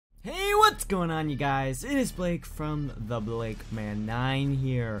What's going on, you guys? It is Blake from the Blake Man 9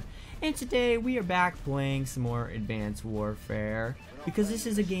 here, and today we are back playing some more Advanced Warfare because this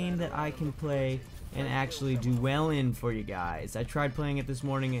is a game that I can play and actually do well in for you guys. I tried playing it this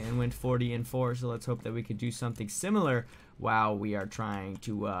morning and went 40-4, so let's hope that we could do something similar while we are trying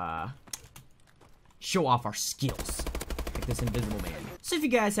to show off our skills like this Invisible Man. So if you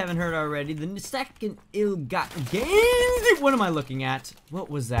guys haven't heard already, the second ill-gotten gains. What am I looking at? What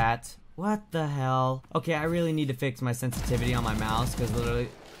was that? What the hell? Okay, I really need to fix my sensitivity on my mouse because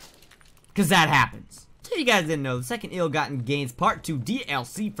that happens. So you guys didn't know, the second ill-gotten gains part 2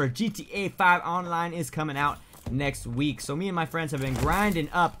 DLC for GTA 5 Online is coming out next week. So me and my friends have been grinding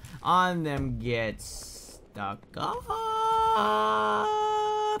up on them get stuck up.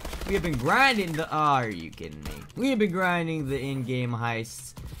 We have been grinding the, are you kidding me? We have been grinding the in-game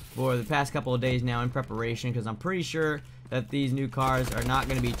heists for the past couple of days now in preparation because I'm pretty sure that these new cars are not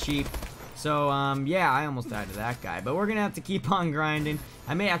going to be cheap. So, yeah, I almost died to that guy. But we're going to have to keep on grinding.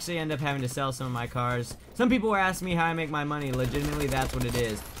 I may actually end up having to sell some of my cars. Some people were asking me how I make my money. Legitimately, that's what it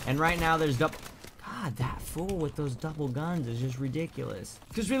is. And right now, there's double... God, that fool with those double guns is just ridiculous.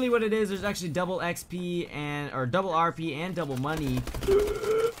 Because really what it is, there's actually double XP and... or double RP and double money.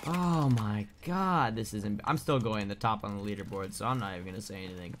 Oh my god, this is... I'm still going the top on the leaderboard, so I'm not even going to say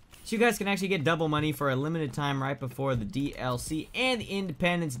anything. So you guys can actually get double money for a limited time right before the DLC and the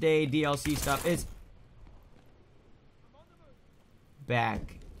Independence Day DLC stuff is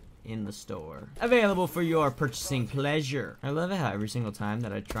back in the store. Available for your purchasing pleasure. I love it how every single time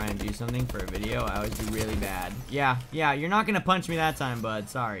that I try and do something for a video, I always do really bad. Yeah, you're not gonna punch me that time, bud.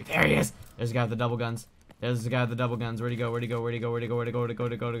 Sorry. There he is. There's the guy with the double guns. There's the guy with the double guns. Where'd he go? Where'd he go? Where'd he go? Where'd he go? Where'd he go? Where'd he go?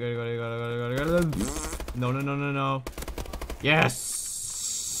 Where'd he go? Where'd he go? Where'd he go? Where'd he go? Where'd he go? No, no, no, no, no. Yes!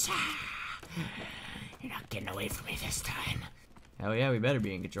 You're not getting away from me this time. Hell yeah, we better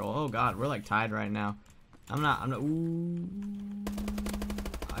be in control. Oh god, we're like tied right now. I'm not, ooh.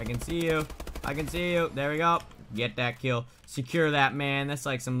 I can see you. I can see you. There we go. Get that kill. Secure that, man. That's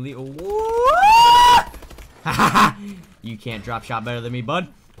like some You can't drop shot better than me, bud.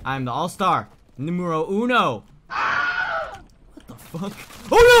 I'm the all-star. Numero uno. What the fuck?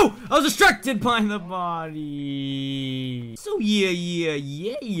 Oh no! I was distracted by the body. So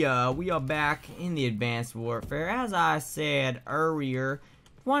yeah. We are back in the Advanced Warfare. As I said earlier,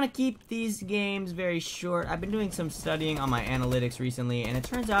 want to keep these games very short. I've been doing some studying on my analytics recently, and it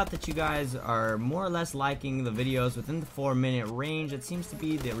turns out that you guys are more or less liking the videos within the 4-minute range. It seems to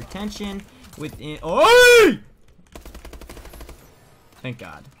be the retention within. Oh! Thank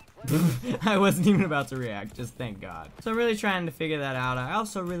God. I wasn't even about to react, just thank God. So I'm really trying to figure that out. I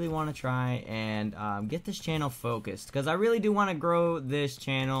also really want to try and get this channel focused, because I really do want to grow this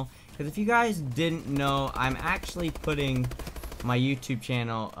channel. Because if you guys didn't know, I'm actually putting my YouTube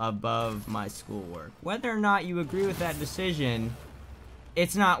channel above my schoolwork. Whether or not you agree with that decision,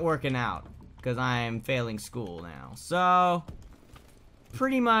 it's not working out, because I'm failing school now. So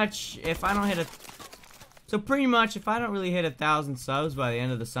pretty much if I don't really hit 1,000 subs by the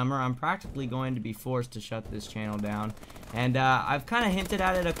end of the summer, I'm practically going to be forced to shut this channel down. And I've kind of hinted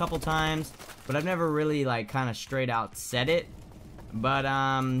at it a couple times, but I've never really like kind of straight out said it. But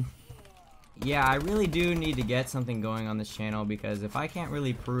yeah, I really do need to get something going on this channel, because if I can't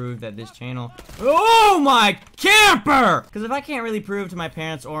really prove that this channel... Oh my camper! Because if I can't really prove to my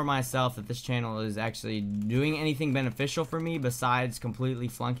parents or myself that this channel is actually doing anything beneficial for me besides completely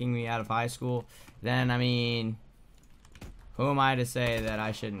flunking me out of high school, then, I mean, who am I to say that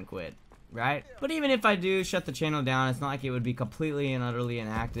I shouldn't quit, right? But even if I do shut the channel down, it's not like it would be completely and utterly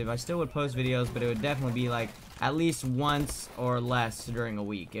inactive. I still would post videos, but it would definitely be like at least once or less during a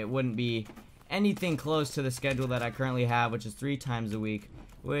week. It wouldn't be anything close to the schedule that I currently have, which is 3 times a week,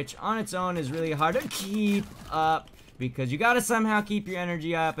 which on its own is really hard to keep up, because you gotta somehow keep your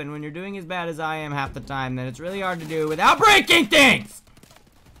energy up, and when you're doing as bad as I am half the time, then it's really hard to do without breaking things!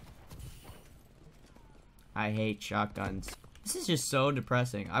 I hate shotguns. This is just so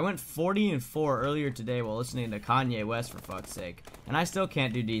depressing. I went 40-4 earlier today while listening to Kanye West, for fuck's sake, and I still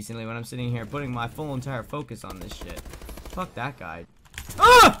can't do decently when I'm sitting here putting my full entire focus on this shit. Fuck that guy.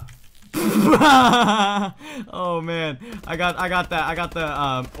 Ah! Oh man, I got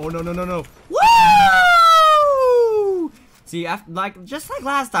the oh no. Woo! See, just like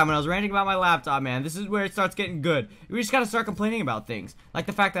last time when I was ranting about my laptop, man, this is where it starts getting good. We just gotta start complaining about things, like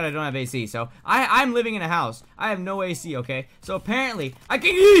the fact that I don't have AC. So I'm living in a house. I have no AC, okay? So apparently I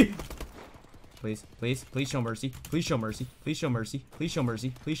can. Please show mercy. Please show mercy. Please show mercy. Please show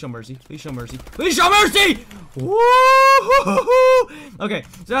mercy. Please show mercy. Please show mercy. Please show mercy. Woo! Okay,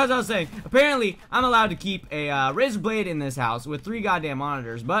 so as I was saying, apparently I'm allowed to keep a razor blade in this house with 3 goddamn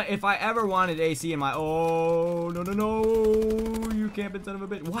monitors. But if I ever wanted AC in my, oh no, you camping son of a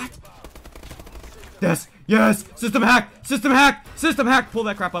bitch. What? Yes, system hack. Pull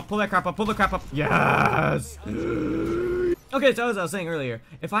that crap up. Pull the crap up. Yes. Okay, so as I was saying earlier,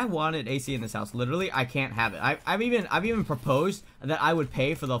 if I wanted AC in this house, literally, I can't have it. I've even proposed that I would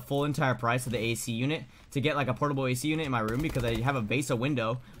pay for the full entire price of the AC unit to get like a portable AC unit in my room because I have a VESA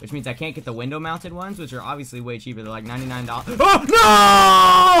window, which means I can't get the window mounted ones, which are obviously way cheaper. They're like $99. Oh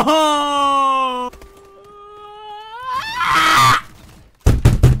no!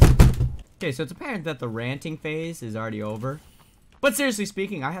 Okay, so it's apparent that the ranting phase is already over. But seriously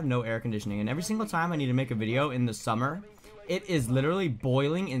speaking, I have no air conditioning, and every single time I need to make a video in the summer, it is literally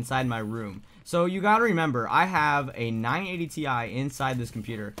boiling inside my room. So you gotta remember, I have a 980 Ti inside this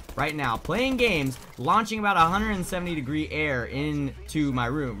computer right now, playing games, launching about 170-degree air into my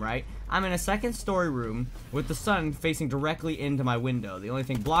room, right? I'm in a second-story room with the sun facing directly into my window. The only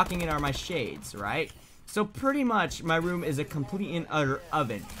thing blocking it are my shades, right? So pretty much, my room is a complete and utter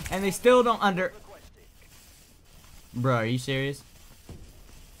oven. And they still don't Bruh, are you serious?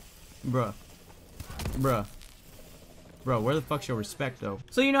 Bruh, where the fuck's your respect, though?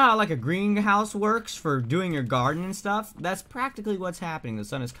 So you know how, like, a greenhouse works for doing your garden and stuff? That's practically what's happening. The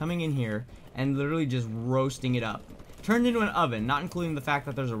sun is coming in here and literally just roasting it up. Turned into an oven, not including the fact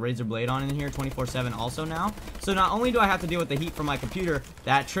that there's a razor blade on in here 24/7 also now. So not only do I have to deal with the heat from my computer,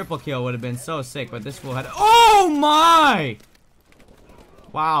 that triple kill would have been so sick, but this fool had— oh my!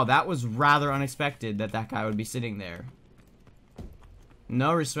 Wow, that was rather unexpected that that guy would be sitting there.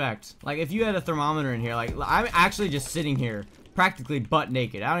 No respect. Like, if you had a thermometer in here, like, I'm actually just sitting here, practically butt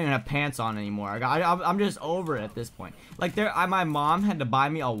naked. I don't even have pants on anymore. I'm just over it at this point. Like, my mom had to buy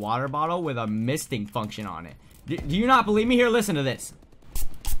me a water bottle with a misting function on it. Do you not believe me? Here, listen to this.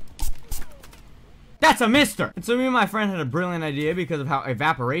 That's a mister! And so me and my friend had a brilliant idea because of how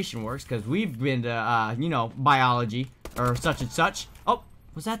evaporation works, because we've been to, you know, biology, or such and such. Oh,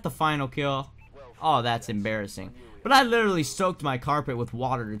 was that the final kill? Oh, that's embarrassing. But I literally soaked my carpet with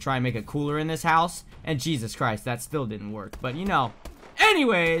water to try and make it cooler in this house, and Jesus Christ, that still didn't work. But, you know,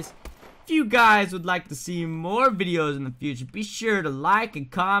 anyways, if you guys would like to see more videos in the future, be sure to like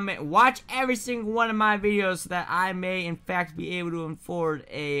and comment, watch every single one of my videos so that I may, in fact, be able to afford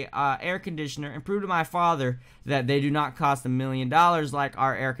a air conditioner and prove to my father that they do not cost $1 million like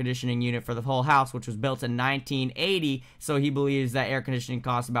our air conditioning unit for the whole house, which was built in 1980, so he believes that air conditioning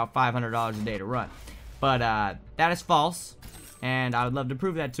costs about $500 a day to run. But that is false, and I would love to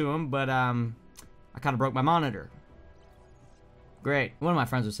prove that to him, but I kind of broke my monitor. Great. One of my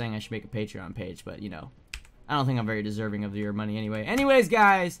friends was saying I should make a Patreon page, but, you know, I don't think I'm very deserving of your money anyway. Anyways,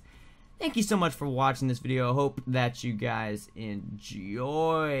 guys, thank you so much for watching this video. Hope that you guys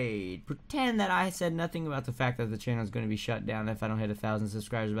enjoyed. Pretend that I said nothing about the fact that the channel is going to be shut down if I don't hit 1,000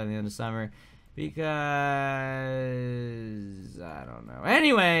 subscribers by the end of summer, because I don't know.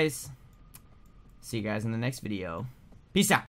 Anyways, see you guys in the next video. Peace out.